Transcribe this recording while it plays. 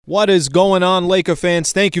What is going on, Laker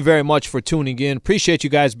fans? Thank you very much for tuning in. Appreciate you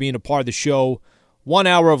guys being a part of the show. 1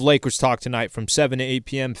 hour of Lakers talk tonight from 7 to 8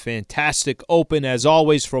 p.m. Fantastic open, as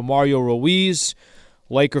always, from Mario Ruiz.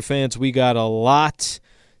 Laker fans, we got a lot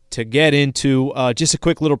to get into. Just a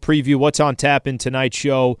quick little preview. What's on tap in tonight's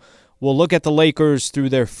show? We'll look at the Lakers through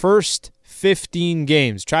their first 15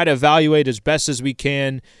 games. Try to evaluate as best as we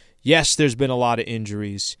can. Yes, there's been a lot of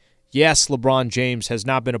injuries. Yes, LeBron James has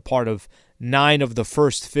not been a part of 9 of the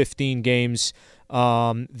first 15 games.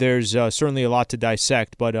 There's certainly a lot to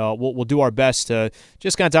dissect, but we'll do our best to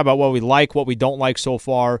just kind of talk about what we like, what we don't like so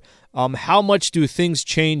far. How much do things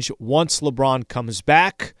change once LeBron comes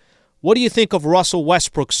back? What do you think of Russell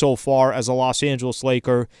Westbrook so far as a Los Angeles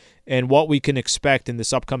Laker, and what we can expect in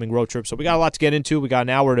this upcoming road trip? So we got a lot to get into. We got an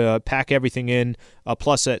hour to pack everything in.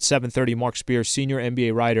 Plus at 7:30, Mark Spears, senior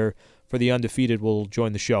NBA writer for The Undefeated, will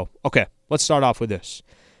join the show. Okay, let's start off with this.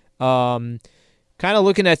 Kind of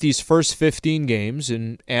looking at these first 15 games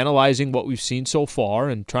and analyzing what we've seen so far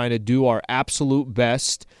and trying to do our absolute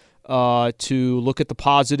best to look at the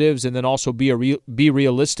positives and then also be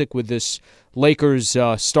realistic with this Lakers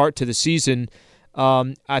start to the season.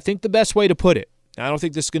 I think the best way to put it, I don't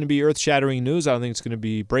think this is going to be earth-shattering news. I don't think it's going to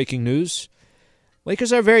be breaking news.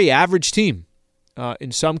 Lakers are a very average team.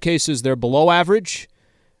 In some cases, they're below average.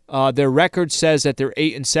 Their record says that they're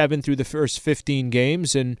 8-7 through the first 15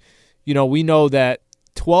 games, and we know that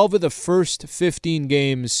 12 of the first 15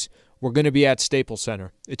 games were going to be at Staples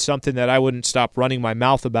Center. It's something that I wouldn't stop running my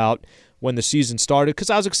mouth about when the season started because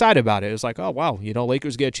I was excited about it. It was like, oh, wow,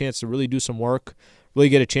 Lakers get a chance to really do some work, really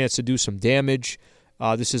get a chance to do some damage.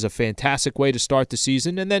 This is a fantastic way to start the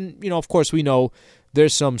season. And then, of course, we know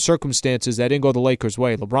there's some circumstances that didn't go the Lakers'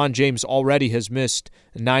 way. LeBron James already has missed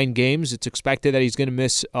 9 games. It's expected that he's going to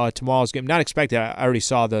miss tomorrow's game. Not expected. I already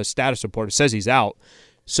saw the status report. It says he's out.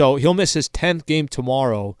 So he'll miss his 10th game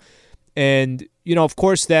tomorrow. And, of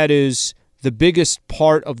course, that is the biggest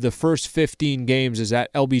part of the first 15 games is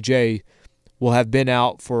that LBJ will have been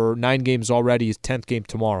out for 9 games already, his 10th game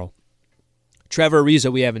tomorrow. Trevor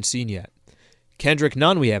Ariza we haven't seen yet. Kendrick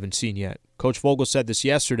Nunn we haven't seen yet. Coach Vogel said this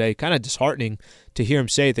yesterday, kind of disheartening to hear him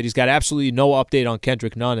say that he's got absolutely no update on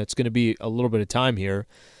Kendrick Nunn. It's going to be a little bit of time here.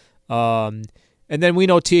 And then we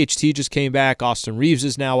know THT just came back. Austin Reeves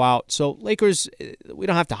is now out. So Lakers, we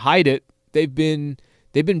don't have to hide it. They've been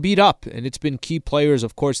beat up, and it's been key players.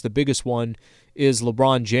 Of course, the biggest one is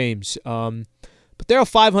LeBron James. But they're a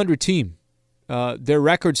 500 team. Their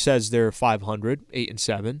record says they're 500,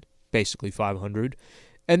 8-7, basically 500.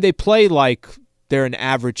 And they play like they're an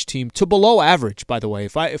average team to below average, by the way.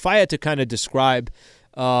 If I had to kind of describe,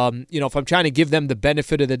 if I'm trying to give them the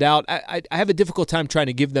benefit of the doubt, I have a difficult time trying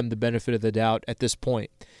to give them the benefit of the doubt at this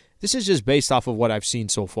point. This is just based off of what I've seen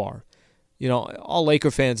so far. All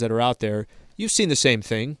Laker fans that are out there, you've seen the same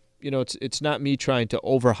thing. It's not me trying to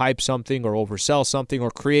overhype something or oversell something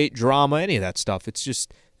or create drama, any of that stuff. It's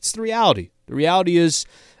the reality. The reality is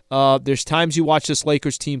there's times you watch this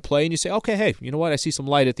Lakers team play and you say, okay, hey, you know what? I see some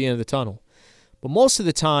light at the end of the tunnel. But most of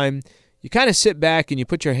the time, you kind of sit back and you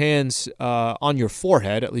put your hands on your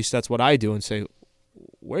forehead, at least that's what I do, and say,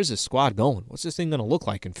 where's this squad going? What's this thing going to look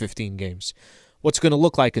like in 15 games? What's it going to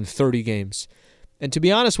look like in 30 games? And to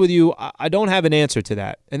be honest with you, I don't have an answer to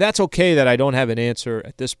that. And that's okay that I don't have an answer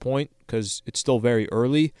at this point because it's still very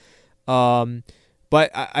early. But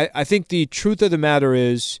I think the truth of the matter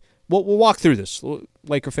is, we'll walk through this.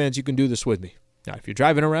 Laker fans, you can do this with me. Now, if you're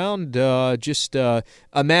driving around, just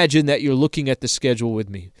imagine that you're looking at the schedule with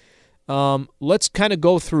me. Let's kind of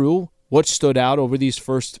go through what stood out over these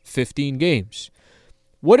first 15 games.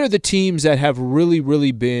 What are the teams that have really,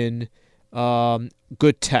 really been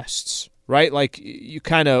good tests, right? Like you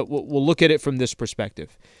kind of, we'll look at it from this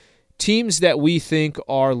perspective. Teams that we think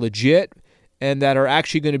are legit and that are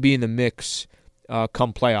actually going to be in the mix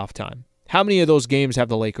come playoff time. How many of those games have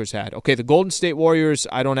the Lakers had? Okay, the Golden State Warriors,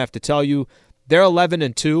 I don't have to tell you. They're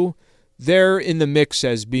 11-2. They're in the mix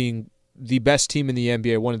as being the best team in the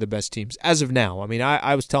NBA, one of the best teams as of now. I mean,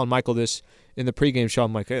 I was telling Michael this in the pregame show.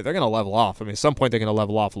 I'm like, hey, they're going to level off. I mean, at some point they're going to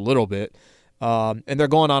level off a little bit. And they're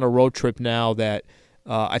going on a road trip now that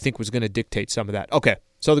I think was going to dictate some of that. Okay,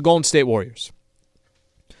 so the Golden State Warriors.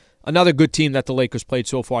 Another good team that the Lakers played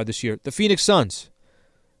so far this year. The Phoenix Suns.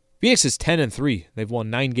 Phoenix is 10-3. They've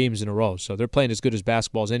won 9 games in a row, so they're playing as good as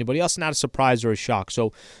basketball as anybody else. Not a surprise or a shock.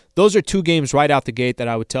 So those are 2 games right out the gate that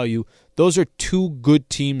I would tell you. Those are 2 good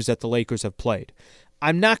teams that the Lakers have played.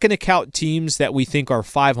 I'm not going to count teams that we think are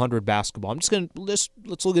 500 basketball. I'm just going to let's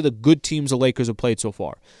look at the good teams the Lakers have played so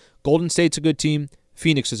far. Golden State's a good team.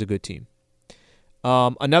 Phoenix is a good team.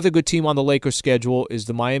 Another good team on the Lakers schedule is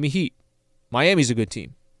the Miami Heat. Miami's a good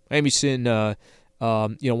team. Miami's in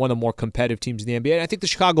one of the more competitive teams in the NBA. And I think the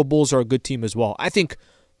Chicago Bulls are a good team as well. I think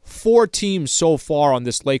 4 teams so far on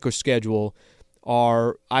this Lakers schedule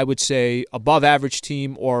are, I would say, above average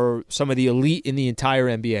team or some of the elite in the entire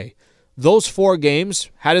NBA. Those 4 games,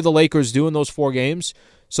 how did the Lakers do in those 4 games?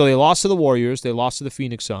 So they lost to the Warriors, they lost to the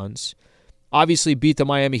Phoenix Suns, obviously beat the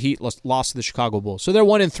Miami Heat, lost to the Chicago Bulls. So they're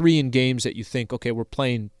 1-3 in games that you think, okay, we're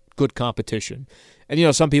playing good competition.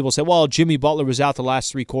 And, some people say, well, Jimmy Butler was out the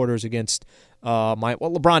last 3 quarters against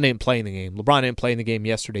LeBron didn't play in the game. LeBron didn't play in the game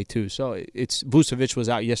yesterday, too. So Vucevic was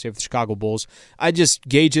out yesterday for the Chicago Bulls. I just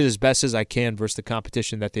gauge it as best as I can versus the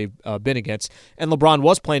competition that they've been against. And LeBron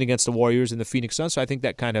was playing against the Warriors and the Phoenix Suns, so I think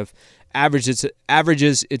that kind of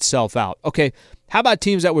averages itself out. Okay, how about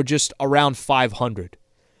teams that were just around 500?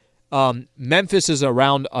 Memphis is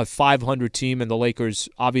around a 500 team, and the Lakers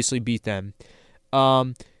obviously beat them.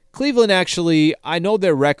 Cleveland, actually, I know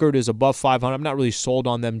their record is above 500. I'm not really sold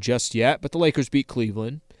on them just yet, but the Lakers beat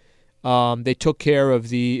Cleveland. They took care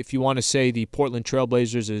of if you want to say the Portland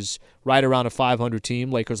Trailblazers is right around a 500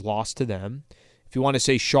 team, Lakers lost to them. If you want to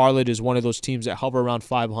say Charlotte is one of those teams that hover around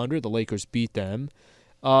 500, the Lakers beat them.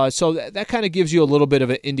 So that kind of gives you a little bit of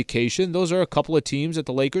an indication. Those are a couple of teams that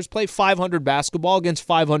the Lakers play 500 basketball against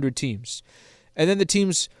 500 teams. And then the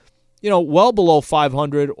teams, well below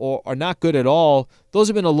 500 or are not good at all, those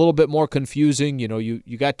have been a little bit more confusing.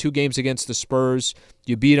 You got 2 games against the Spurs.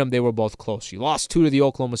 You beat them. They were both close. You lost 2 to the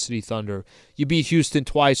Oklahoma City Thunder. You beat Houston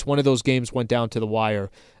twice. One of those games went down to the wire.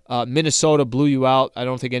 Minnesota blew you out. I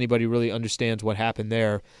don't think anybody really understands what happened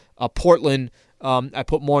there. Portland, I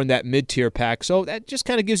put more in that mid-tier pack. So that just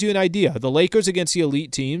kind of gives you an idea. The Lakers against the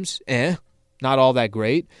elite teams, not all that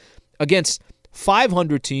great. Against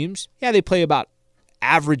 500 teams, they play about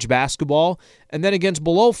average basketball. And then against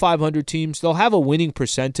below 500 teams, they'll have a winning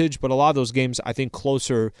percentage, but a lot of those games, I think,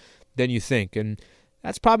 closer than you think. And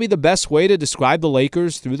that's probably the best way to describe the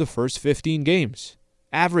Lakers through the first 15 games.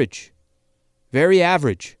 Average. Very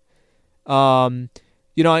average. And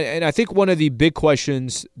I think one of the big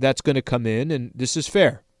questions that's going to come in, and this is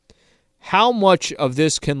fair, how much of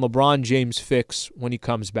this can LeBron James fix when he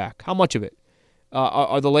comes back? How much of it?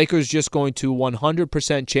 Are the Lakers just going to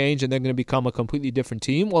 100% change and they're going to become a completely different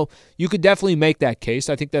team? Well, you could definitely make that case.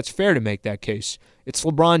 I think that's fair to make that case. It's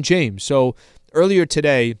LeBron James. So earlier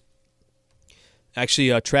today,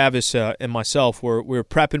 actually Travis and myself we were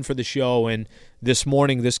prepping for the show, and this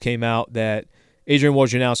morning this came out that Adrian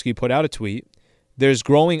Wojnarowski put out a tweet. There's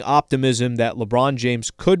growing optimism that LeBron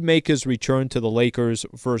James could make his return to the Lakers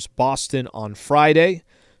versus Boston on Friday.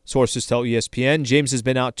 Sources tell ESPN. James has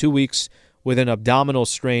been out 2 weeks with an abdominal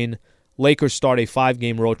strain. Lakers start a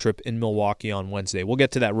 5-game road trip in Milwaukee on Wednesday. We'll get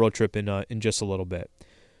to that road trip in just a little bit.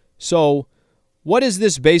 So what does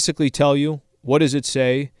this basically tell you? What does it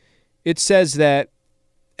say? It says that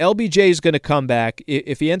LBJ is going to come back.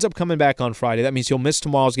 If he ends up coming back on Friday, that means he'll miss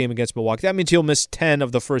tomorrow's game against Milwaukee. That means he'll miss 10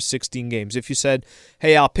 of the first 16 games. If you said,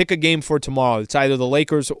 hey, I'll pick a game for tomorrow, it's either the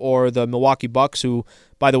Lakers or the Milwaukee Bucks, who,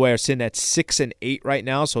 by the way, are sitting at 6-8 right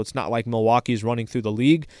now, so it's not like Milwaukee's running through the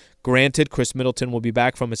league. Granted, Chris Middleton will be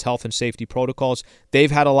back from his health and safety protocols. They've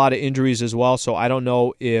had a lot of injuries as well, so I don't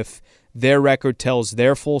know if their record tells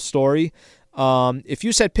their full story. If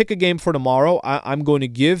you said pick a game for tomorrow, I'm going to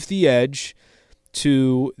give the edge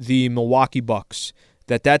to the Milwaukee Bucks.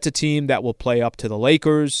 That's a team that will play up to the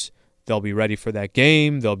Lakers. They'll be ready for that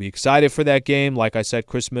game. They'll be excited for that game. Like I said,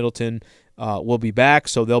 Chris Middleton will be back,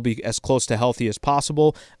 so they'll be as close to healthy as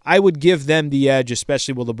possible. I would give them the edge,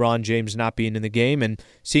 especially with LeBron James not being in the game and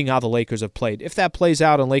seeing how the Lakers have played. If that plays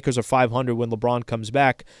out and Lakers are 500 when LeBron comes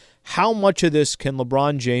back, how much of this can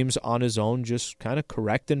LeBron James on his own just kind of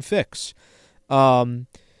correct and fix? What's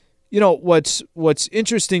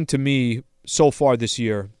interesting to me so far this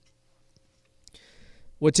year,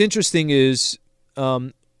 what's interesting is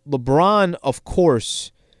LeBron, of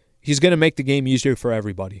course, he's going to make the game easier for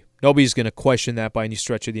everybody. Nobody's going to question that by any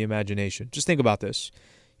stretch of the imagination. Just think about this.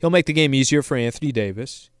 He'll make the game easier for Anthony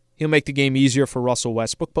Davis. He'll make the game easier for Russell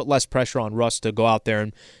Westbrook, put less pressure on Russ to go out there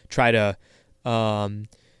and try to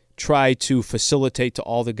facilitate to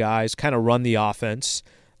all the guys, kind of run the offense.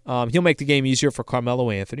 He'll make the game easier for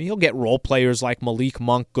Carmelo Anthony. He'll get role players like Malik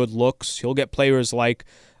Monk good looks. He'll get players like,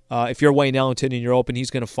 if you're Wayne Ellington and you're open, he's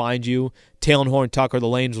going to find you. Taylor Horn-Tucker, the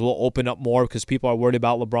lanes will open up more because people are worried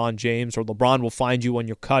about LeBron James, or LeBron will find you when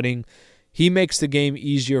you're cutting. He makes the game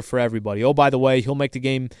easier for everybody. Oh, by the way, he'll make the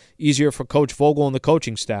game easier for Coach Vogel and the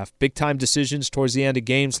coaching staff. Big-time decisions towards the end of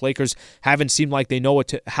games. Lakers haven't seemed like they know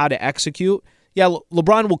how to execute. Yeah,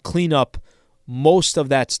 LeBron will clean up most of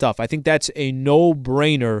that stuff. I think that's a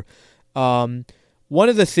no-brainer. One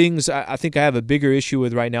of the things I think I have a bigger issue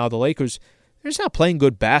with right now, the Lakers, they're just not playing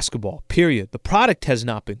good basketball, period. The product has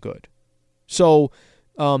not been good. So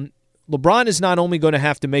LeBron is not only going to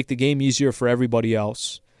have to make the game easier for everybody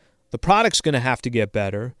else, the product's going to have to get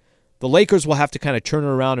better. The Lakers will have to kind of turn it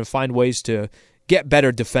around and find ways to get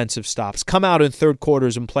better defensive stops, come out in third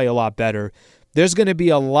quarters and play a lot better. There's going to be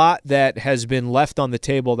a lot that has been left on the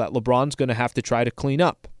table that LeBron's going to have to try to clean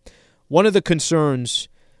up. One of the concerns,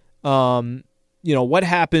 what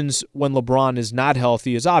happens when LeBron is not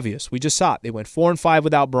healthy is obvious. We just saw it. They went 4-5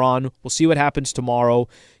 without Bron. We'll see what happens tomorrow.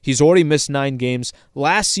 He's already missed 9 games.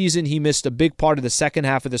 Last season, he missed a big part of the second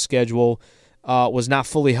half of the schedule, was not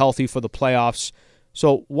fully healthy for the playoffs.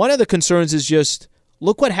 So one of the concerns is just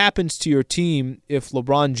look what happens to your team if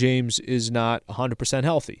LeBron James is not 100%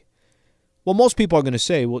 healthy. Well, most people are going to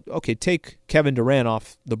say, well, okay, take Kevin Durant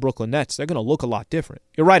off the Brooklyn Nets. They're going to look a lot different.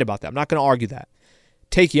 You're right about that. I'm not going to argue that.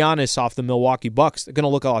 Take Giannis off the Milwaukee Bucks. They're going to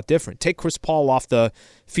look a lot different. Take Chris Paul off the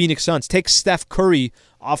Phoenix Suns. Take Steph Curry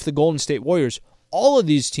off the Golden State Warriors. All of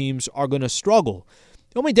these teams are going to struggle.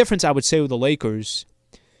 The only difference I would say with the Lakers,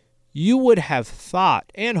 you would have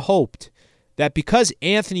thought and hoped that because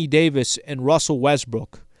Anthony Davis and Russell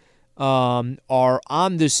Westbrook are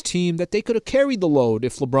on this team, that they could have carried the load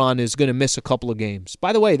if LeBron is going to miss a couple of games.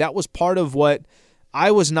 By the way, that was part of what I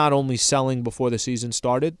was not only selling before the season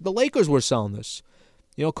started, the Lakers were selling this.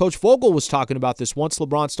 Coach Vogel was talking about this once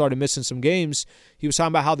LeBron started missing some games. He was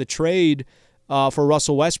talking about how the trade for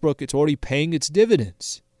Russell Westbrook, it's already paying its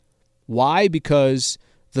dividends. Why? Because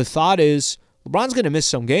the thought is LeBron's going to miss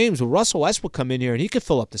some games, but Russell Westbrook come in here and he could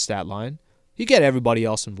fill up the stat line. He get everybody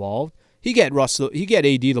else involved. He get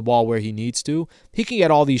AD the ball where he needs to. He can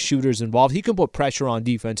get all these shooters involved. He can put pressure on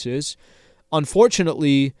defenses.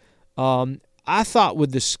 Unfortunately, I thought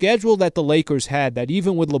with the schedule that the Lakers had, that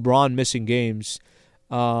even with LeBron missing games,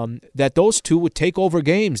 that those two would take over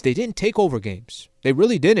games. They didn't take over games. They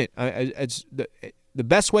really didn't. It's the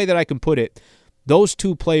best way that I can put it, those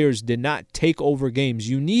two players did not take over games.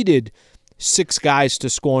 You needed 6 guys to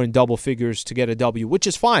score in double figures to get a W, which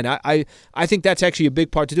is fine. I think that's actually a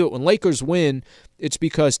big part to do it. When Lakers win, it's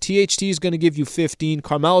because THT is going to give you 15,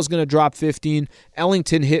 Carmelo's going to drop 15,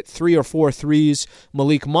 Ellington hit 3 or 4 threes,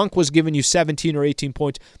 Malik Monk was giving you 17 or 18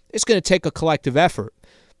 points. It's going to take a collective effort.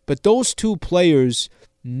 But those two players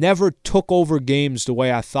never took over games the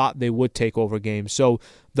way I thought they would take over games. So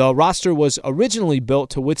the roster was originally built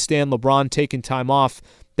to withstand LeBron taking time off.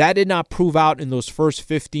 That did not prove out in those first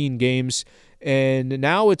 15 games. And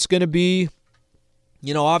now it's going to be,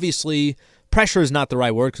 obviously pressure is not the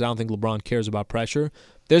right word because I don't think LeBron cares about pressure.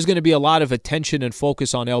 There's going to be a lot of attention and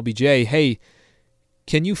focus on LBJ. Hey,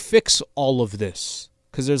 can you fix all of this?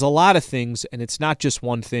 Because there's a lot of things, and it's not just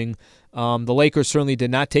one thing. The Lakers certainly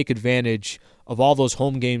did not take advantage of all those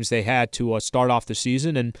home games they had to start off the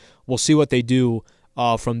season, and we'll see what they do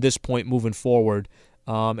from this point moving forward.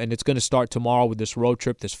 And it's going to start tomorrow with this road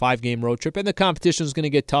trip, this 5-game road trip, and the competition is going to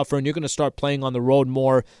get tougher, and you're going to start playing on the road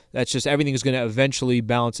more. That's just everything is going to eventually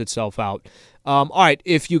balance itself out. All right,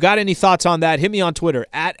 if you got any thoughts on that, hit me on Twitter,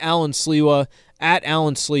 @AlanSliwa,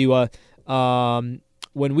 @AlanSliwa.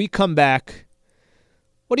 When we come back,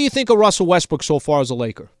 what do you think of Russell Westbrook so far as a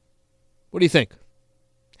Laker? What do you think?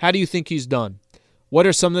 How do you think he's done? What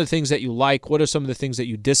are some of the things that you like? What are some of the things that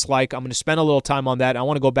you dislike? I'm going to spend a little time on that. I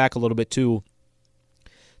want to go back a little bit, too,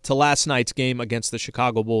 to last night's game against the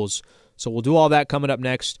Chicago Bulls. So we'll do all that coming up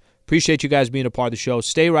next. Appreciate you guys being a part of the show.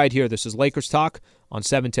 Stay right here. This is Lakers Talk on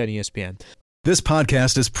 710 ESPN. This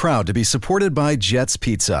podcast is proud to be supported by Jets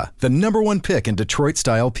Pizza, the #1 pick in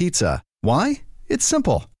Detroit-style pizza. Why? It's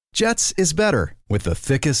simple. Jets is better. With the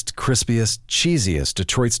thickest, crispiest, cheesiest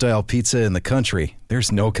Detroit-style pizza in the country,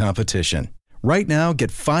 there's no competition. Right now,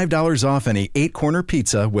 get $5 off any 8-corner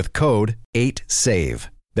pizza with code 8SAVE.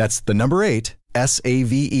 That's the number 8,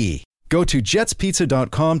 SAVE. Go to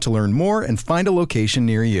jetspizza.com to learn more and find a location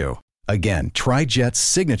near you. Again, try Jet's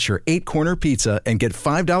signature 8-corner pizza and get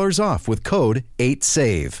 $5 off with code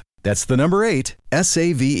 8SAVE. That's the number 8,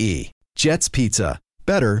 SAVE. Jet's Pizza.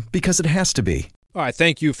 Better because it has to be. All right,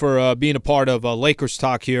 thank you for being a part of Lakers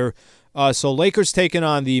Talk here. So Lakers taking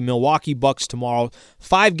on the Milwaukee Bucks tomorrow.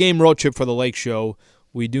 5-game road trip for the Lake Show.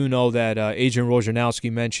 We do know that Adrian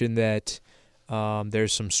Wojnarowski mentioned that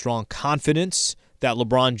there's some strong confidence that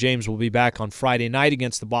LeBron James will be back on Friday night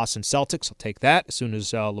against the Boston Celtics. I'll take that as soon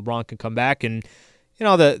as LeBron can come back. And,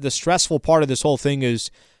 the stressful part of this whole thing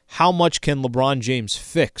is how much can LeBron James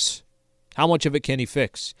fix? How much of it can he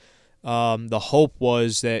fix? The hope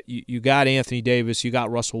was that you got Anthony Davis, you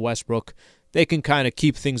got Russell Westbrook. they can kind of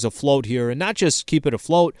keep things afloat here, and not just keep it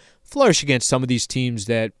afloat, flourish against some of these teams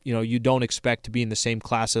that you don't expect to be in the same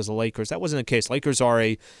class as the Lakers. That wasn't the case. Lakers are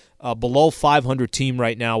a below 500 team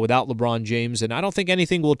right now without LeBron James, and I don't think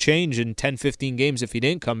anything will change in 10, 15 games if he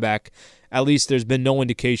didn't come back. At least there's been no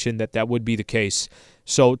indication that that would be the case.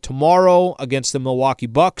 So tomorrow against the Milwaukee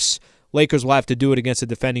Bucks, Lakers will have to do it against the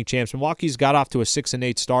defending champs. Milwaukee's got off to a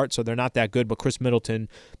 6-8 start, so they're not that good, but Chris Middleton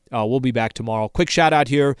will be back tomorrow. Quick shout-out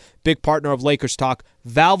here, big partner of Lakers Talk,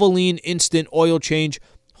 Valvoline Instant Oil Change,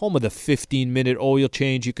 home of the 15-minute oil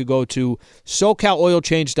change. You could go to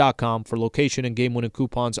SoCalOilChange.com for location and game-winning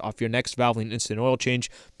coupons off your next Valvoline Instant Oil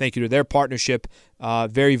Change. Thank you to their partnership.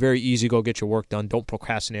 Very, very easy. Go get your work done. Don't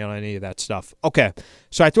procrastinate on any of that stuff. Okay,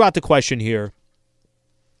 so I threw out the question here.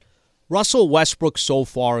 Russell Westbrook so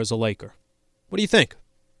far as a Laker. What do you think?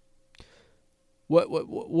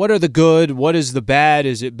 What are the good? What is the bad?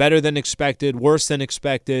 Is it better than expected? Worse than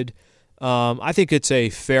expected? I think it's a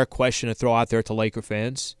fair question to throw out there to Laker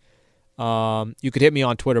fans. You could hit me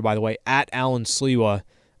on Twitter, by the way, at Alan Sliwa.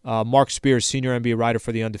 Mark Spears, senior NBA writer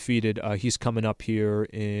for The Undefeated. He's coming up here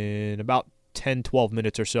in about 10, 12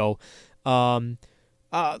 minutes or so.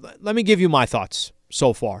 Let me give you my thoughts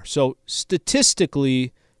so far. So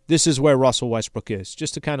statistically, this is where Russell Westbrook is.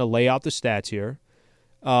 Just to kind of lay out the stats here.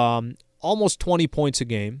 Almost 20 points a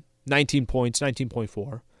game, 19 points,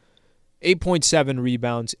 19.4. 8.7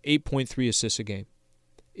 rebounds, 8.3 assists a game.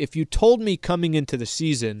 If you told me coming into the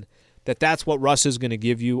season that that's what Russ is going to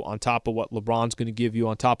give you on top of what LeBron's going to give you,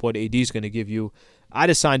 on top of what AD's going to give you, I'd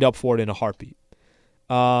have signed up for it in a heartbeat.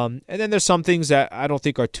 And then there's some things that I don't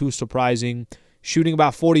think are too surprising. Shooting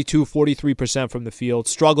about 42, 43% from the field.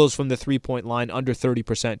 Struggles from the three-point line, under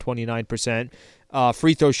 30%, 29%.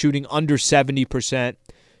 Free throw shooting, under 70%.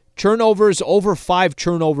 Turnovers, over 5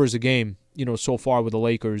 turnovers a game, so far with the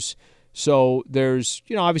Lakers. So there's,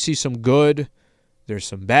 obviously some good. There's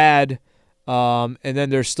some bad. And then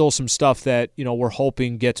there's still some stuff that, we're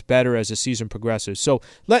hoping gets better as the season progresses. So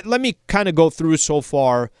let me kind of go through so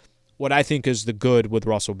far what I think is the good with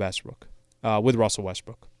Russell Westbrook.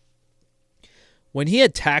 When he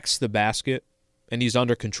attacks the basket and he's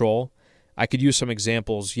under control, I could use some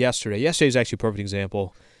examples yesterday. Yesterday's actually a perfect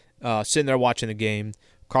example. Sitting there watching the game,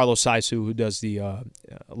 Carlos Saisu, who does a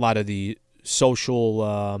lot of the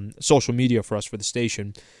social media for us for the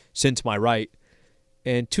station, sitting to my right.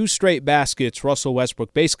 And 2 straight baskets, Russell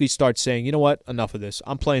Westbrook basically starts saying, you know what, enough of this.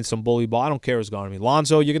 I'm playing some bully ball. I don't care who's guarding me.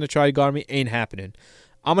 Lonzo, you're going to try to guard me? Ain't happening.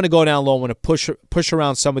 I'm going to go down low. I'm going to push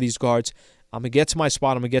around some of these guards. I'm going to get to my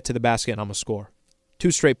spot. I'm going to get to the basket, and I'm going to score. 2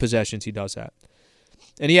 straight possessions, he does that.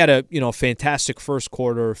 And he had a fantastic first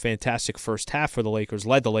quarter, fantastic first half for the Lakers,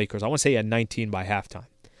 led the Lakers. I want to say he had 19 by halftime.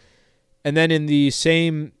 And then in the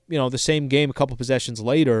same game, a couple possessions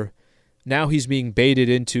later, now he's being baited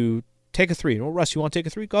into take a 3. Russ, you want to take a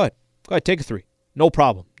 3? Go ahead, take a 3. No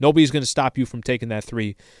problem. Nobody's going to stop you from taking that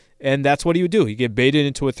 3. And that's what he would do. He'd get baited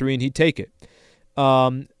into a 3 and he'd take it.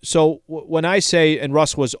 So when I say, and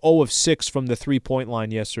Russ was 0 of 6 from the 3-point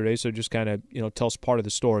line yesterday, so just kind of, tells part of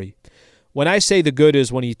the story. When I say the good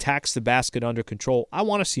is when he attacks the basket under control, I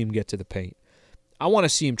want to see him get to the paint. I want to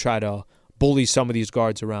see him try to bully some of these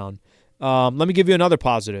guards around. Let me give you another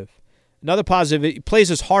positive. Another positive, he plays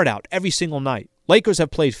his heart out every single night. Lakers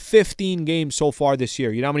have played 15 games so far this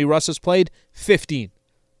year. You know how many Russ has played? 15.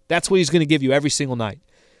 That's what he's going to give you every single night.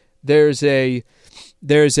 There's a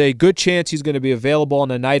good chance he's going to be available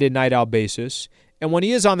on a night-in, night-out basis. And when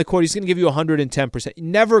he is on the court, he's going to give you 110%.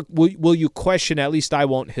 Never will you question, at least I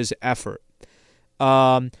won't, his effort.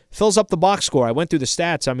 Fills up the box score. I went through the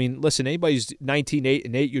stats. I mean, listen, anybody's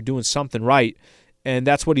 19-8-8, you're doing something right. And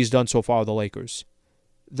that's what he's done so far with the Lakers.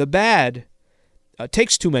 The bad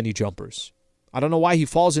takes too many jumpers. I don't know why he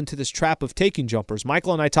falls into this trap of taking jumpers.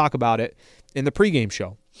 Michael and I talk about it in the pregame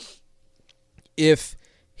show. If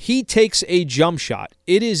he takes a jump shot,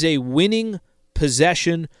 it is a winning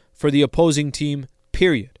possession for the opposing team,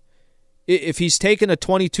 period. If he's taking a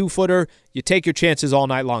 22-footer, you take your chances all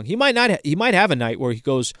night long. He might have a night where he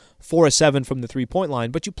goes 4 of 7 from the 3-point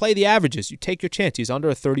line, but you play the averages. You take your chance. He's under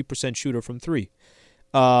a 30% shooter from 3.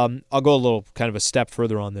 I'll go a little kind of a step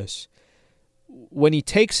further on this. When he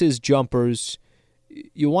takes his jumpers,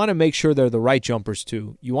 you want to make sure they're the right jumpers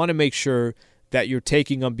too. You want to make sure that you're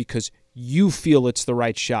taking them because you feel it's the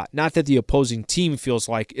right shot, not that the opposing team feels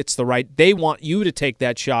like it's the right. They want you to take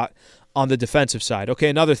that shot on the defensive side. Okay,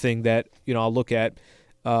 another thing that I'll look at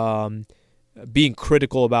being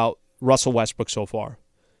critical about Russell Westbrook so far.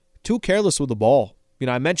 Too careless with the ball.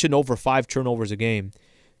 I mentioned over 5 turnovers a game.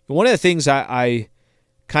 One of the things I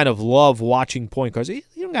kind of love watching point guards. You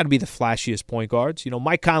don't got to be the flashiest point guards.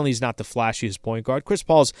 Mike Conley's not the flashiest point guard. Chris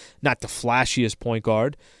Paul's not the flashiest point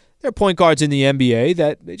guard. There are point guards in the NBA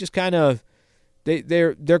that they just kind of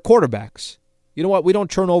they're quarterbacks. You know what? We don't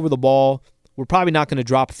turn over the ball. We're probably not going to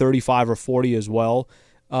drop 35 or 40 as well.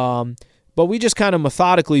 But we just kind of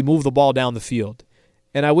methodically move the ball down the field.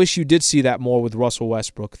 And I wish you did see that more with Russell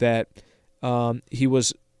Westbrook, that he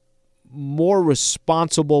was more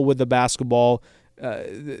responsible with the basketball.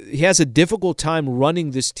 He has a difficult time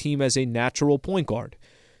running this team as a natural point guard.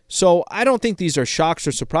 So I don't think these are shocks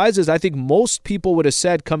or surprises. I think most people would have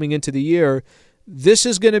said coming into the year, this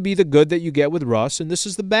is going to be the good that you get with Russ, and this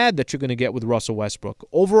is the bad that you're going to get with Russell Westbrook.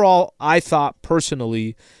 Overall, I thought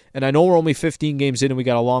personally, and I know we're only 15 games in and we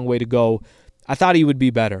got a long way to go, I thought he would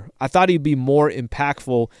be better. I thought he'd be more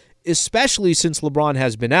impactful, especially since LeBron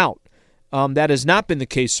has been out. That has not been the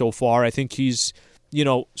case so far. I think he's,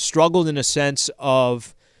 struggled in a sense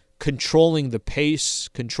of controlling the pace,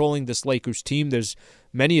 controlling this Lakers team. There's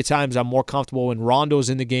many a times I'm more comfortable when Rondo's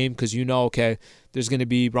in the game because okay,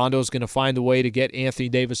 Rondo's going to find a way to get Anthony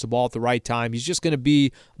Davis the ball at the right time. He's just going to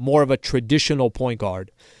be more of a traditional point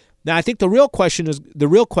guard. Now, I think the real question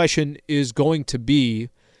is going to be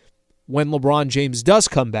when LeBron James does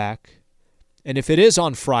come back, and if it is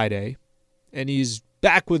on Friday, and he's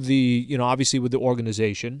back with obviously with the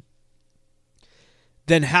organization,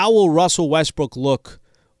 then how will Russell Westbrook look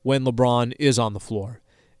when LeBron is on the floor?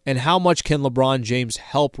 And how much can LeBron James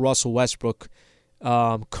help Russell Westbrook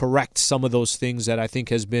correct some of those things that I think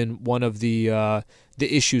has been one of the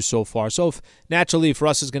issues so far? So if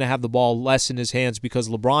Russ is going to have the ball less in his hands because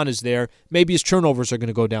LeBron is there, maybe his turnovers are going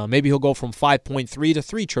to go down. Maybe he'll go from 5.3 to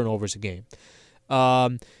 3 turnovers a game.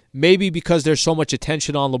 Maybe because there's so much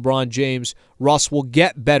attention on LeBron James, Russ will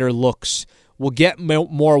get better looks, will get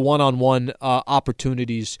more one-on-one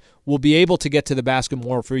opportunities, will be able to get to the basket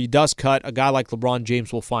more. If he does cut, a guy like LeBron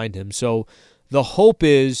James will find him. So the hope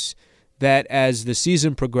is that as the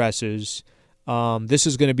season progresses, this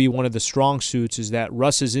is going to be one of the strong suits, is that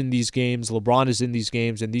Russ is in these games, LeBron is in these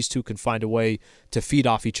games, and these two can find a way to feed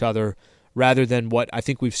off each other rather than what I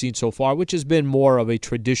think we've seen so far, which has been more of a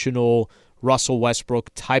traditional Russell Westbrook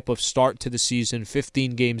type of start to the season,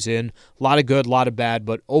 15 games in, a lot of good, a lot of bad,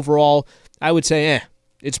 but overall, I would say,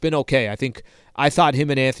 it's been okay. I thought him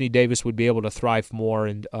and Anthony Davis would be able to thrive more,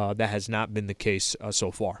 and that has not been the case so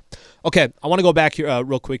far. Okay, I want to go back here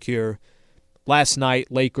real quick here. Last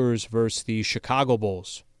night, Lakers versus the Chicago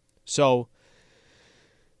Bulls. So,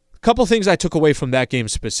 a couple things I took away from that game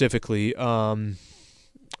specifically. I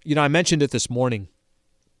mentioned it this morning.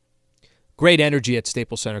 Great energy at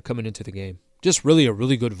Staples Center coming into the game. Just really a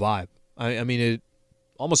really good vibe. I mean, it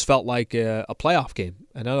almost felt like a playoff game.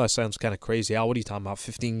 I know that sounds kind of crazy. Al, what are you talking about?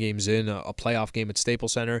 15 games in, a playoff game at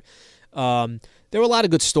Staples Center. There were a lot of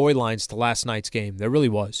good storylines to last night's game. There really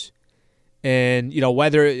was. And,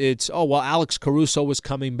 whether it's, Alex Caruso was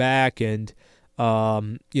coming back and,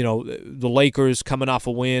 the Lakers coming off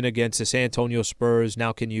a win against the San Antonio Spurs.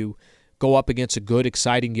 Now can you go up against a good,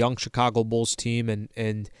 exciting, young Chicago Bulls team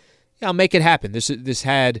and make it happen?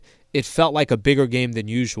 It felt like a bigger game than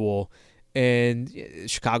usual. And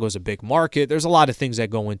Chicago's a big market. There's a lot of things that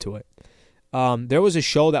go into it. There was a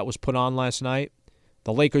show that was put on last night.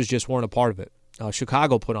 The Lakers just weren't a part of it.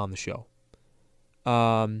 Chicago put on the show.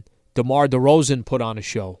 DeMar DeRozan put on a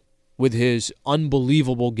show with his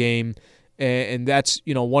unbelievable game. And that's,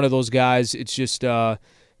 one of those guys, it's just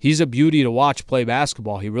he's a beauty to watch play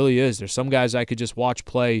basketball. He really is. There's some guys I could just watch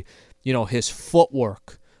play, his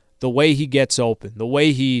footwork, the way he gets open, the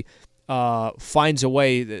way he finds a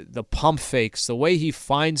way, the pump fakes, the way he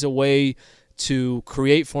finds a way to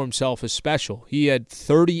create for himself is special. He had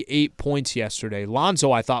 38 points yesterday.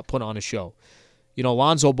 Lonzo, I thought, put on a show.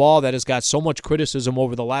 Lonzo Ball, that has got so much criticism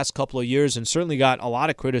over the last couple of years and certainly got a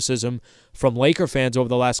lot of criticism from Laker fans over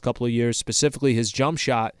the last couple of years. Specifically, his jump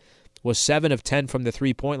shot was 7 of 10 from the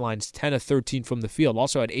three-point line, 10 of 13 from the field.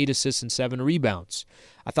 Also had 8 assists and 7 rebounds.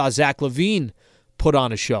 I thought Zach LaVine put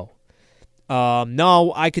on a show.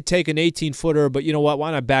 No, I could take an 18-footer, but you know what?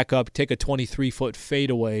 Why not back up, take a 23-foot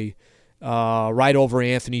fadeaway right over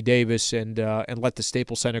Anthony Davis and let the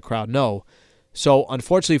Staples Center crowd know. So,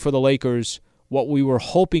 unfortunately for the Lakers, what we were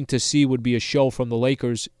hoping to see would be a show from the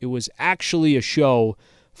Lakers. It was actually a show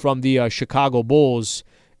from the Chicago Bulls,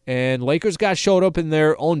 and Lakers got showed up in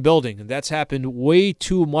their own building. And that's happened way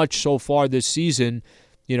too much so far this season.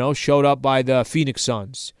 Showed up by the Phoenix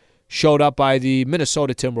Suns, showed up by the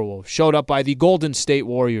Minnesota Timberwolves, showed up by the Golden State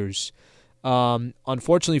Warriors.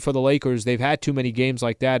 Unfortunately for the Lakers, they've had too many games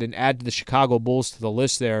like that, and add the Chicago Bulls to the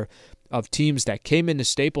list there of teams that came into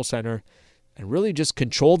Staples Center and really just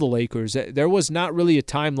control the Lakers. There was not really a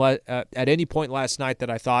time at any point last night that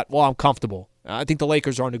I thought, well, I'm comfortable. I think the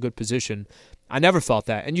Lakers are in a good position. I never felt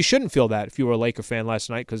that, and you shouldn't feel that if you were a Laker fan last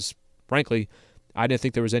night because, frankly, I didn't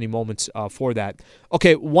think there was any moments for that.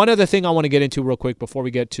 Okay, one other thing I want to get into real quick before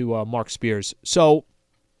we get to Mark Spears. So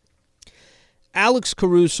Alex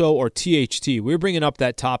Caruso or THT, we were bringing up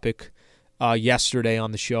that topic yesterday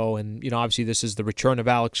on the show, and obviously this is the return of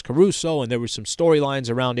Alex Caruso, and there were some storylines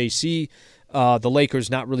around AC, the Lakers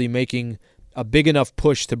not really making a big enough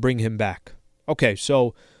push to bring him back. Okay,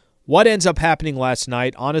 so what ends up happening last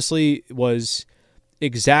night, honestly, was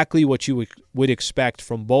exactly what you would expect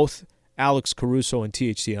from both Alex Caruso and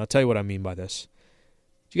THT, and I'll tell you what I mean by this.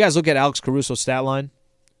 If you guys look at Alex Caruso's stat line,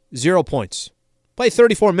 0 points. Played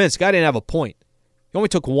 34 minutes, guy didn't have a point. He only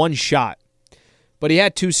took one shot. But he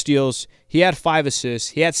had 2 steals, he had 5 assists,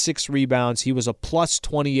 he had 6 rebounds, he was a plus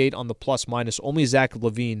 28 on the plus-minus. Only Zach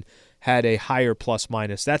LaVine had a higher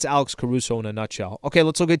plus-minus. That's Alex Caruso in a nutshell. Okay,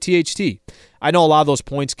 let's look at THT. I know a lot of those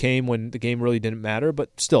points came when the game really didn't matter,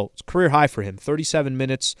 but still, it's career high for him. 37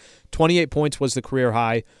 minutes, 28 points was the career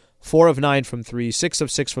high, 4 of 9 from 3, 6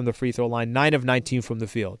 of 6 from the free throw line, 9 of 19 from the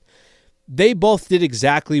field. They both did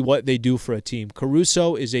exactly what they do for a team.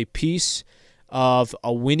 Caruso is a piece of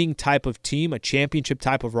a winning type of team, a championship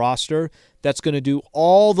type of roster that's going to do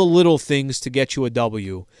all the little things to get you a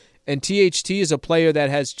W. And THT is a player that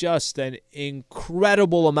has just an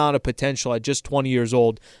incredible amount of potential at just 20 years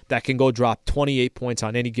old that can go drop 28 points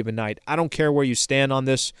on any given night. I don't care where you stand on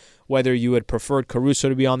this, whether you had preferred Caruso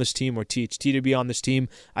to be on this team or THT to be on this team.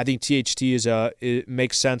 I think THT it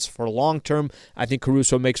makes sense for long term. I think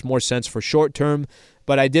Caruso makes more sense for short term.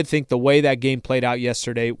 But I did think the way that game played out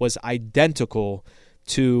yesterday was identical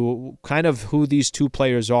to kind of who these two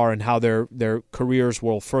players are and how their careers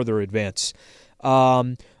will further advance.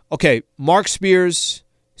 Okay, Mark Spears,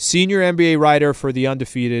 senior NBA writer for The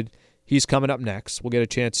Undefeated. He's coming up next. We'll get a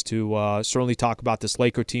chance to certainly talk about this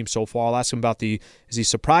Laker team so far. I'll ask him about is he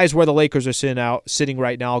surprised where the Lakers are sitting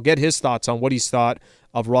right now? I'll get his thoughts on what he's thought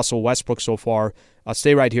of Russell Westbrook so far.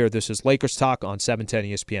 Stay right here. This is Lakers Talk on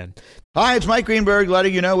 710 ESPN. Hi, it's Mike Greenberg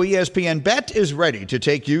letting you know ESPN Bet is ready to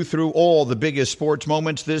take you through all the biggest sports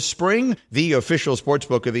moments this spring. The official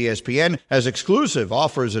sportsbook of ESPN has exclusive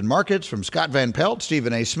offers and markets from Scott Van Pelt,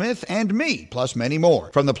 Stephen A. Smith, and me, plus many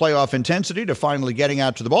more. From the playoff intensity to finally getting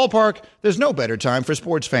out to the ballpark, there's no better time for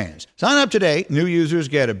sports fans. Sign up today. New users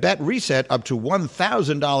get a bet reset up to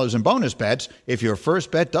 $1,000 in bonus bets if your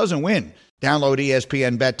first bet doesn't win. Download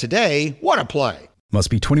ESPN Bet today. What a play. Must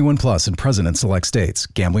be 21 plus and present in select states.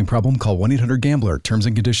 Gambling problem? Call 1-800-GAMBLER. Terms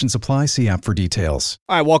and conditions apply. See app for details.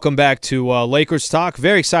 All right, welcome back to Lakers Talk.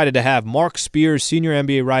 Very excited to have Mark Spears, senior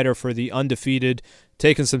NBA writer for The Undefeated,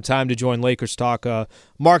 taking some time to join Lakers Talk.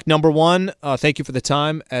 Mark, number one, thank you for the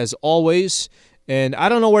time, as always. And I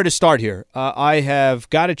don't know where to start here. I have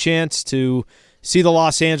got a chance to see the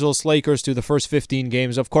Los Angeles Lakers through the first 15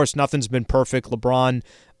 games. Of course, nothing's been perfect. LeBron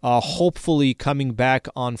hopefully coming back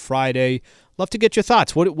on Friday. Love to get your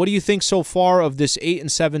thoughts. What do you think so far of this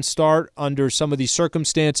 8-7 start under some of these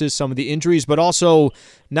circumstances, some of the injuries, but also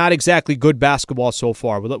not exactly good basketball so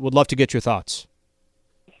far? Would love to get your thoughts.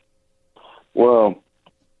 Well,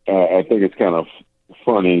 I think it's kind of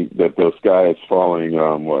funny that the sky is falling,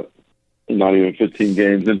 not even 15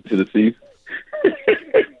 games into the season.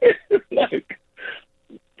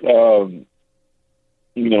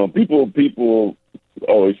 People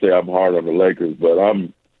always say I'm hard on the Lakers, but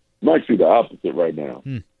I'm actually the opposite right now.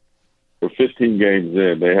 For 15 games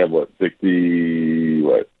in, they have, 7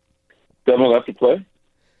 left to play?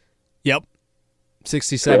 Yep.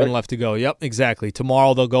 67 left to go. Yep, exactly.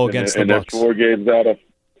 Tomorrow they'll go against the Bucks. And they're 4 games out of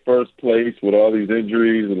first place with all these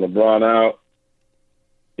injuries and LeBron out.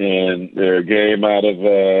 And they're a game out of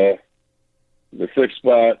the 6th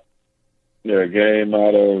spot. They're a game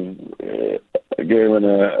out of a game and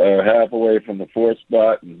a half away from the 4th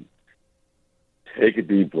spot. And take a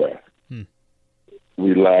deep breath.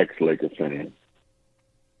 Relax, Lakers fans.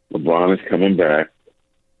 LeBron is coming back.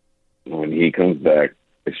 When he comes back,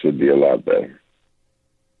 it should be a lot better.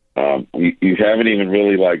 You haven't even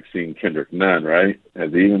really seen Kendrick Nunn, right?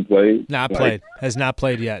 Has he even played? Not played. Has not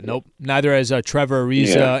played yet. Nope. Neither has Trevor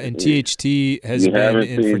Ariza, and THT has been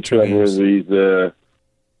in for 2 Trevor games. Ariza,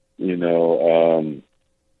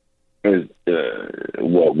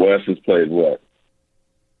 Wes has played what?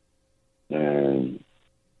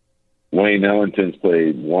 Wayne Ellington's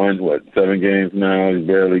played 7 games now. He's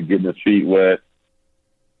barely getting his feet wet.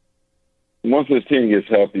 Once this team gets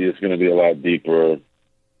healthy, it's going to be a lot deeper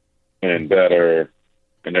and better,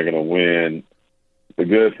 and they're going to win. The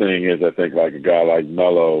good thing is, I think, a guy like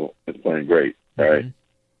Melo is playing great, right?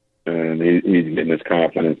 and he's getting his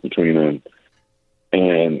confidence between them.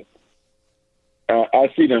 And I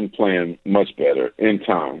see them playing much better in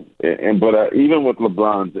time. But even with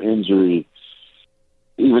LeBron's injury,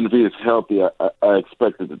 even if he is healthy, I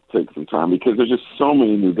expect it to take some time because there's just so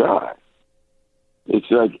many new guys. It's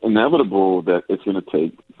like inevitable that it's going to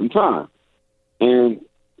take some time. And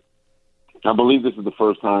I believe this is the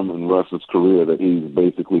first time in Russ's career that he's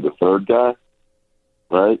basically the third guy,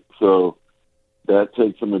 right? So that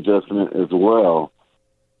takes some adjustment as well.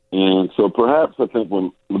 And so perhaps I think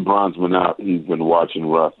when LeBron's been out, he's been watching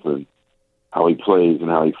Russ and how he plays and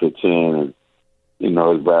how he fits in. And, you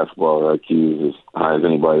know, his basketball IQ is as high as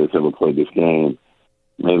anybody that's ever played this game.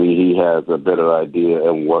 Maybe he has a better idea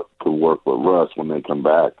of what could work with Russ when they come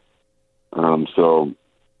back. So,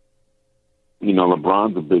 you know,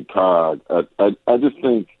 LeBron's a big cog. I just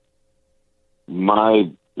think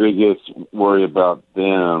my biggest worry about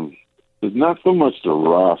them is not so much the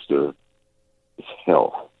roster, it's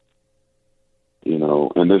health. You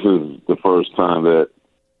know, and this is the first time that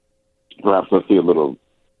perhaps I see a little,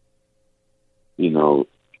 you know,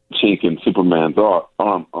 chink in Superman's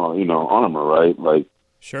armor, right? Like,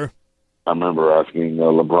 sure. I remember asking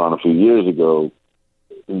LeBron a few years ago,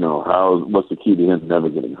 you know, what's the key to him never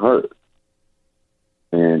getting hurt?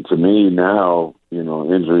 And to me now, you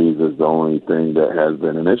know, injuries is the only thing that has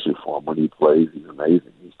been an issue for him. When he plays, he's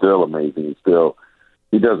amazing. He's still amazing.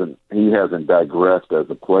 He hasn't digressed as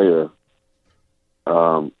a player.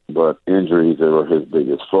 But injuries are his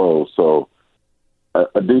biggest foe. So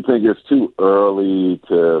I do think it's too early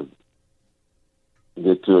to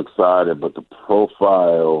get too excited, but the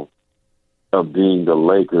profile of being the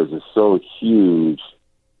Lakers is so huge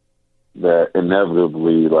that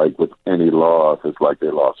inevitably, like with any loss, it's like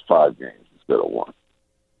they lost 5 games instead of 1.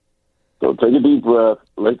 So take a deep breath,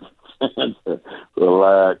 Lakers fans,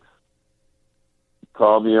 relax,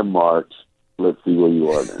 call me in March. Let's see where you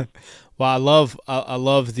are then. Well, I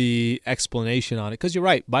love the explanation on it because you're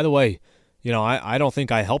right. By the way, you know, I don't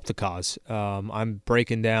think I helped the cause. I'm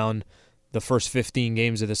breaking down the first 15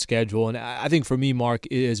 games of the schedule, and I think for me, Mark,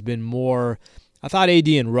 it has been more. I thought AD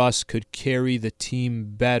and Russ could carry the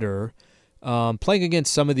team better. Playing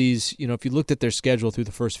against some of these, you know, if you looked at their schedule through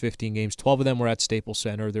the first 15 games, 12 of them were at Staples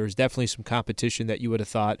Center. There's definitely some competition that you would have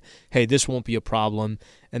thought, hey, this won't be a problem,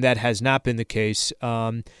 and that has not been the case.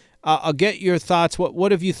 I'll get your thoughts.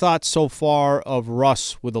 What have you thought so far of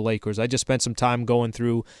Russ with the Lakers? I just spent some time going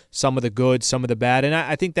through some of the good, some of the bad, and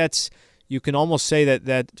I think you can almost say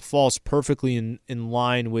that falls perfectly in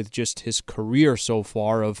line with just his career so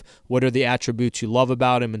far of what are the attributes you love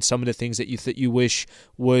about him and some of the things that you wish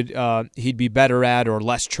he'd be better at or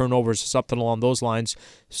less turnovers or something along those lines.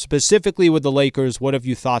 Specifically with the Lakers, what have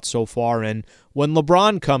you thought so far? And when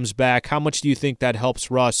LeBron comes back, how much do you think that helps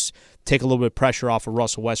Russ take a little bit of pressure off of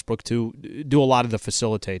Russell Westbrook to do a lot of the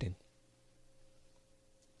facilitating?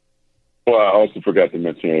 Well, I also forgot to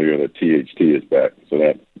mention earlier that THT is back, so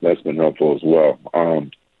that's been helpful as well.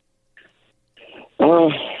 I'm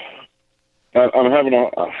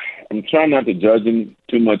trying not to judge him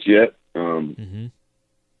too much yet. I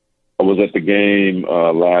was at the game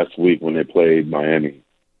last week when they played Miami,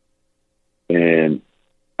 and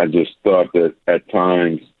I just thought that at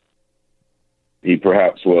times he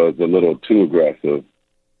perhaps was a little too aggressive,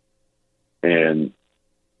 and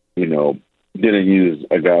you know, didn't use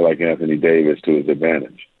a guy like Anthony Davis to his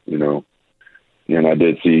advantage, you know. And I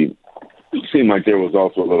did see, it seemed like there was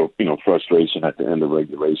also a little, you know, frustration at the end of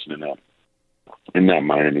regulation in that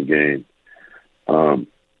Miami game.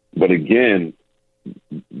 But again,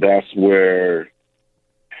 that's where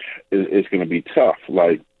it's going to be tough.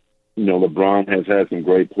 Like, you know, LeBron has had some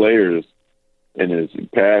great players in his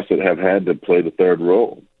past that have had to play the third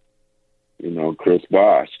role. You know, Chris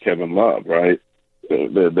Bosh, Kevin Love, right?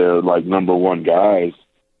 They're like number 1 guys,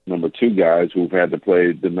 number 2 guys who've had to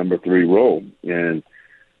play the number 3 role. And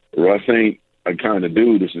Russ ain't a kind of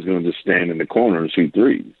dude that's just going to just stand in the corner and shoot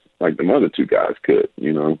threes like the other 2 guys could,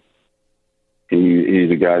 you know.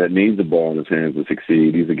 He's a guy that needs the ball in his hands to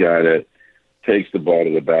succeed. He's a guy that takes the ball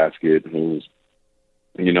to the basket, who's,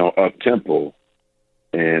 you know, up-tempo.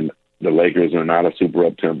 And the Lakers are not a super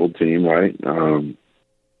up-tempo team, right?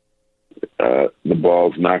 The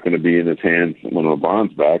ball's not going to be in his hands when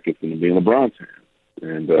LeBron's back. It's going to be in LeBron's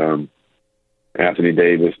hands. And Anthony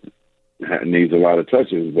Davis needs a lot of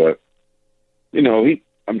touches, but, you know,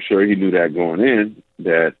 I'm sure he knew that going in.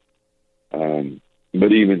 But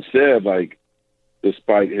even said, like,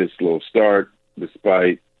 despite his slow start,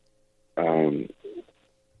 despite, you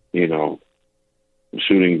know,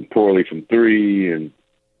 shooting poorly from 3 and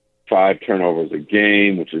 5 turnovers a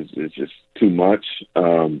game, which is just too much,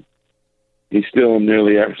 he still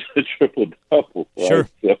nearly averaged a triple-double. Right? Sure.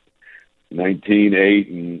 So 19-8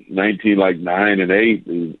 and 19-9 and 8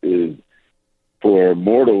 is for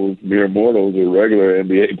mortals, mere mortals, a regular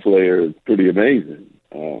NBA player is pretty amazing.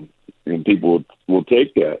 And people will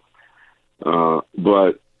take that.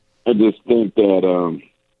 But I just think that,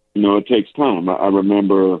 it takes time. I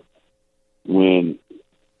remember when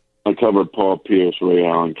I covered Paul Pierce, Ray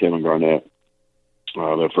Allen, Kevin Garnett,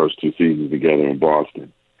 their first 2 seasons together in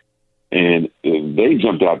Boston. And they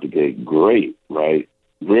jumped out the gate great, right?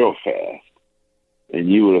 Real fast.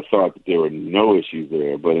 And you would have thought that there were no issues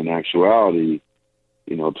there. But in actuality,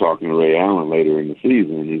 talking to Ray Allen later in the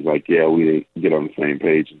season, he's like, yeah, we didn't get on the same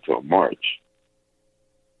page until March.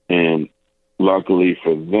 And luckily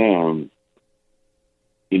for them,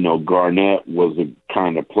 Garnett was the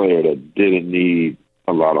kind of player that didn't need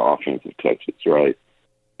a lot of offensive touches, right?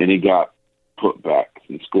 And he got put back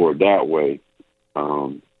and scored that way.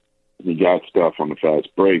 He got stuff on the fast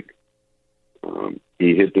break.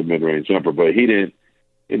 He hit the mid-range jumper, but he didn't,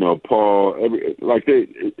 Paul,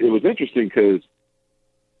 it was interesting because,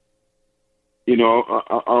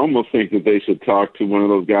 I almost think that they should talk to one of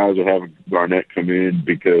those guys or have Garnett come in,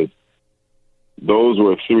 because those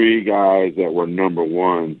were 3 guys that were number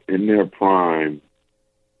one in their prime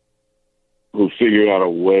who figured out a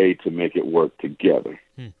way to make it work together.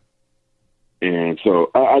 And so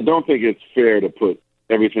I don't think it's fair to put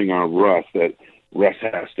everything on Russ, that Russ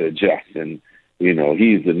has to adjust. And,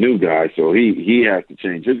 he's the new guy, so he has to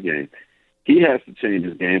change his game. He has to change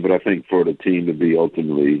his game, but I think for the team to be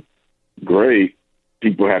ultimately great,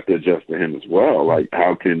 people have to adjust to him as well. Like,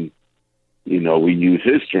 how can, we use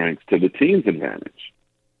his strengths to the team's advantage?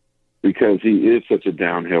 Because he is such a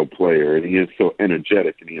downhill player, and he is so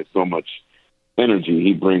energetic, and he has so much energy.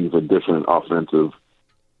 He brings a different offensive,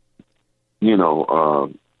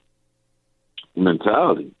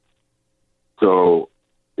 mentality. So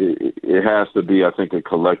it has to be, I think, a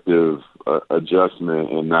collective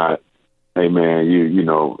adjustment, and not, hey man, you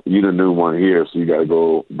the new one here, so you got to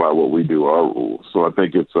go by what we do, our rules. So I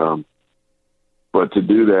think it's, but to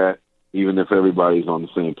do that, even if everybody's on the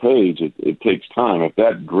same page, it takes time. If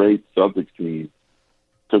that great Celtics team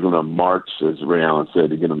took them to March, as Ray Allen said,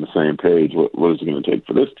 to get on the same page, what is it going to take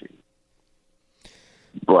for this team?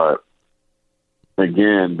 But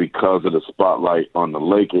again, because of the spotlight on the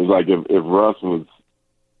Lakers, like if Russ was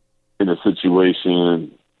in a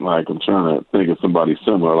situation, like I'm trying to think of somebody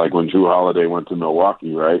similar, like when Jrue Holiday went to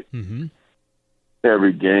Milwaukee, right? Mm-hmm.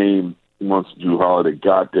 Every game, once Jrue Holiday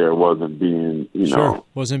got there, wasn't being,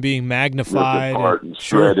 wasn't being magnified, apart and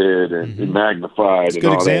shredded and magnified. It's a and good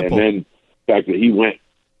all example. That. And then the fact that he went,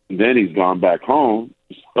 then he's gone back home.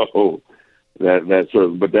 So that's sort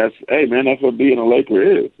of, but that's, hey man, that's what being a Laker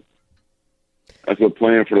is. That's what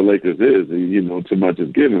playing for the Lakers is. Too much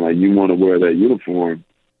is given. Like, you want to wear that uniform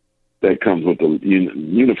that comes with the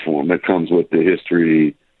uniform, that comes with the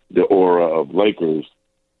history, the aura of Lakers.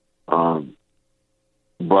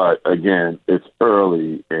 But again, it's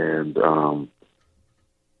early, and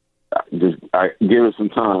I give it some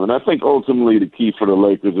time. And I think ultimately the key for the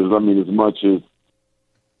Lakers is, as much as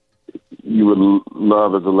you would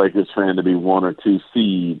love as a Lakers fan to be 1 or 2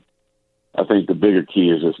 seed, I think the bigger key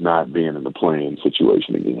is just not being in the play-in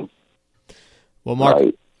situation again. Well, Mark,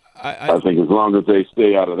 right? I think as long as they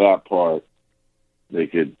stay out of that part, they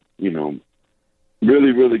could,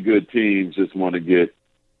 really, really good teams just want to get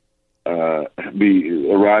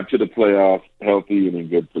arrive to the playoffs healthy and in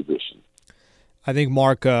good position. I think,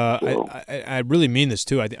 Mark, I really mean this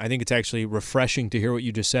too. I think it's actually refreshing to hear what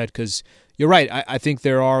you just said, because you're right. I think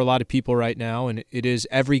there are a lot of people right now, and it is,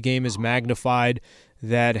 every game is magnified,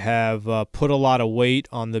 that have put a lot of weight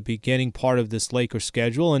on the beginning part of this Lakers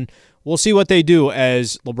schedule. And we'll see what they do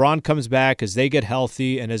as LeBron comes back, as they get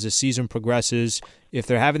healthy, and as the season progresses, if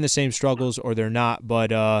they're having the same struggles or they're not.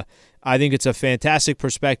 But I think it's a fantastic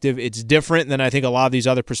perspective. It's different than I think a lot of these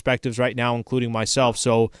other perspectives right now, including myself.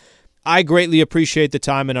 So I greatly appreciate the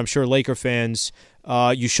time, and I'm sure Laker fans,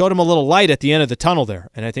 you showed them a little light at the end of the tunnel there,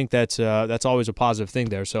 and I think that's always a positive thing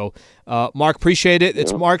there. So, Mark, appreciate it.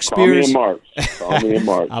 It's Mark Spears. Call me in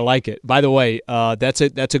March. I like it. By the way, that's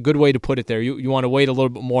a good way to put it there. You want to wait a little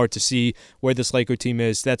bit more to see where this Laker team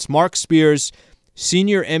is. That's Mark Spears,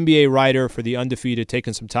 senior NBA writer for The Undefeated,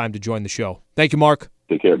 taking some time to join the show. Thank you, Mark.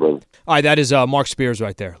 Take care, brother. All right, that is Mark Spears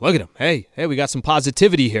right there. Look at him. Hey, we got some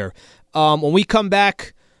positivity here. When we come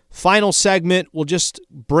back, final segment, we'll just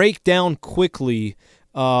break down quickly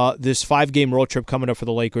this 5-game road trip coming up for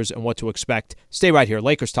the Lakers and what to expect. Stay right here.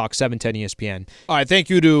 Lakers Talk, 710 ESPN. All right, thank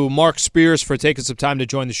you to Mark Spears for taking some time to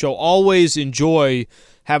join the show. Always enjoy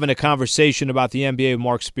having a conversation about the NBA with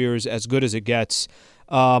Mark Spears, as good as it gets.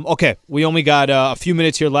 Okay, we only got a few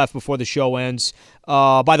minutes here left before the show ends.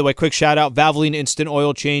 By the way, quick shout-out, Valvoline Instant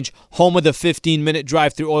Oil Change, home of the 15-minute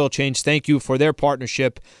drive-through oil change. Thank you for their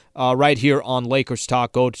partnership right here on Lakers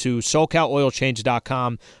Talk. Go to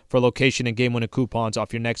SoCalOilChange.com for location and game-winning coupons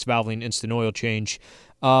off your next Valvoline Instant Oil Change.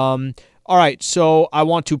 All right, so I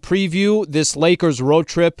want to preview this Lakers road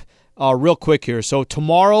trip real quick here. So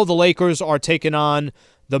tomorrow the Lakers are taking on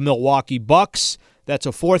the Milwaukee Bucks. That's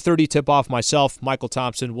a 4:30 tip-off. Myself, Michael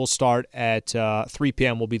Thompson, will start at 3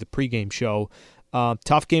 p.m. will be the pregame show.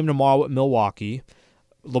 Tough game tomorrow at Milwaukee.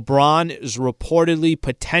 LeBron is reportedly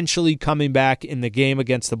potentially coming back in the game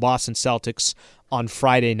against the Boston Celtics on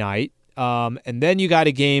Friday night. And then you got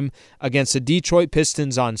a game against the Detroit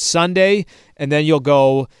Pistons on Sunday, and then you'll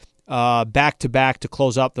go back-to-back to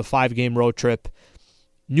close up the 5-game road trip.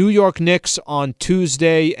 New York Knicks on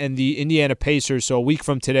Tuesday and the Indiana Pacers. So a week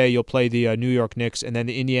from today, you'll play the New York Knicks and then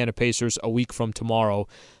the Indiana Pacers a week from tomorrow.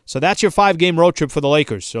 So that's your 5-game road trip for the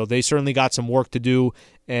Lakers. So they certainly got some work to do,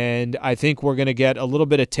 and I think we're going to get a little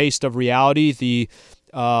bit of taste of reality. The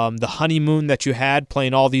honeymoon that you had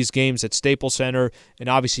playing all these games at Staples Center and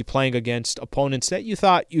obviously playing against opponents that you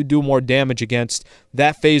thought you'd do more damage against,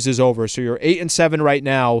 that phase is over. So you're 8-7 right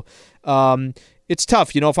now. It's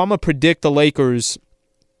tough. If I'm going to predict the Lakers,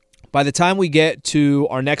 by the time we get to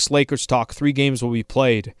our next Lakers talk, 3 games will be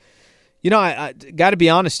played. I got to be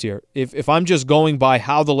honest here. If I'm just going by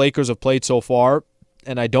how the Lakers have played so far,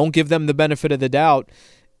 and I don't give them the benefit of the doubt,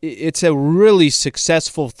 it's a really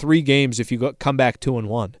successful 3 games if you come back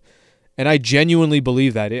 2-1. And I genuinely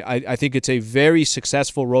believe that. I think it's a very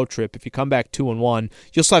successful road trip. If you come back 2-1,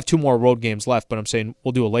 you'll still have 2 more road games left, but I'm saying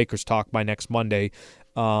we'll do a Lakers talk by next Monday.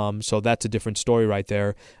 So that's a different story right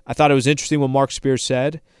there. I thought it was interesting what Mark Spears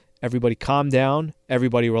said. Everybody calm down.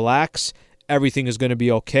 Everybody relax. Everything is going to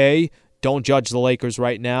be okay. Don't judge the Lakers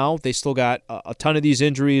right now. They still got a ton of these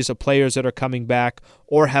injuries of players that are coming back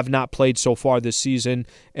or have not played so far this season.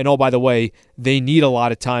 And oh, by the way, they need a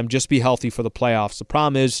lot of time. Just be healthy for the playoffs. The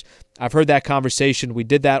problem is, I've heard that conversation. We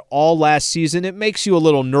did that all last season. It makes you a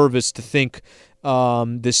little nervous to think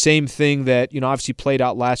the same thing that, obviously played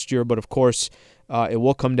out last year. But of course, it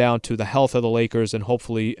will come down to the health of the Lakers, and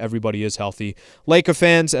hopefully everybody is healthy. Laker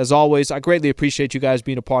fans, as always, I greatly appreciate you guys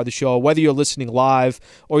being a part of the show. Whether you're listening live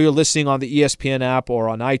or you're listening on the ESPN app or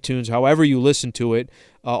on iTunes, however you listen to it,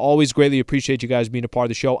 always greatly appreciate you guys being a part of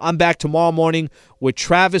the show. I'm back tomorrow morning with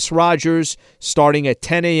Travis Rogers starting at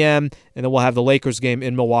 10 a.m., and then we'll have the Lakers game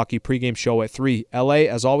in Milwaukee pregame show at 3. LA,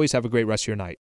 as always, have a great rest of your night.